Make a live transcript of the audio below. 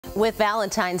With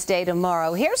Valentine's Day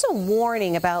tomorrow, here's a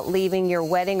warning about leaving your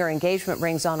wedding or engagement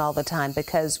rings on all the time,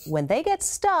 because when they get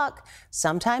stuck,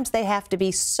 sometimes they have to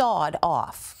be sawed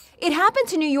off. It happened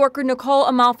to New Yorker Nicole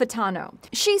Amalfitano.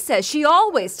 She says she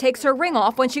always takes her ring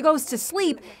off when she goes to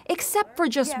sleep, except for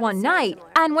just one night.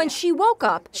 And when she woke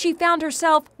up, she found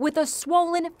herself with a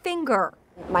swollen finger.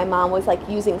 My mom was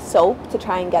using soap to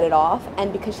try and get it off,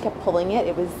 and because she kept pulling it,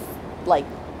 it was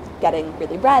getting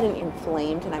really red and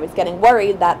inflamed, and I was getting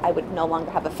worried that I would no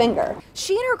longer have a finger.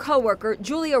 She and her coworker,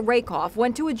 Julia Rakoff,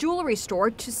 went to a jewelry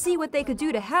store to see what they could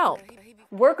do to help.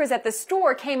 Workers at the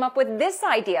store came up with this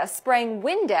idea, spraying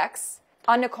Windex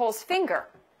on Nicole's finger,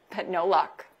 but no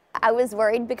luck. I was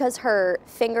worried because her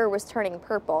finger was turning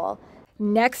purple.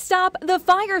 Next stop, the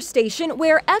fire station,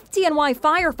 where FDNY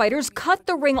firefighters cut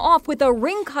the ring off with a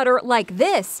ring cutter like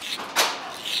this.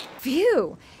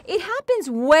 Phew. It happens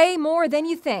way more than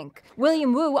you think.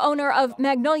 William Wu, owner of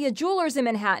Magnolia Jewelers in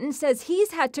Manhattan, says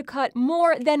he's had to cut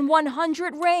more than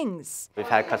 100 rings. We've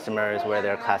had customers wear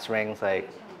their class rings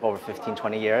over 15,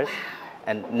 20 years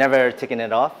and never taking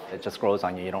it off. It just grows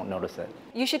on you. You don't notice it.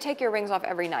 You should take your rings off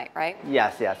every night, right?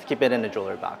 Yes. Keep it in a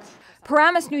jewelry box.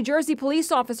 Paramus, New Jersey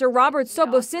police officer Robert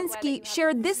Sobosinski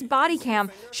shared this body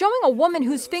cam showing a woman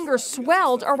whose finger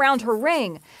swelled around her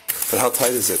ring. But how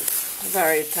tight is it?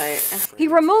 Very tight. He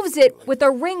removes it with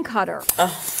a ring cutter. Oh,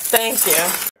 thank you.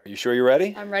 Are you sure you're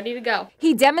ready? I'm ready to go.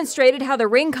 He demonstrated how the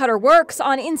ring cutter works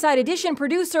on Inside Edition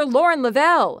producer Lauren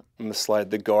Lavelle. I'm going to slide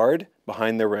the guard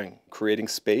behind the ring, creating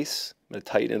space. I'm going to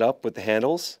tighten it up with the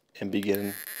handles and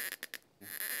begin.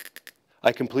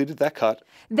 I completed that cut.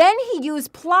 Then he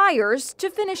used pliers to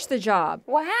finish the job.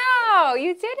 Wow,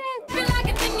 you did it!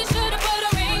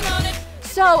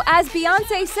 So, as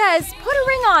Beyonce says, put a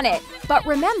ring on it. But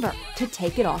remember to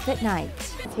take it off at night.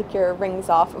 Take your rings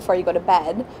off before you go to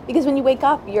bed, because when you wake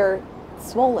up, you're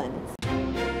swollen.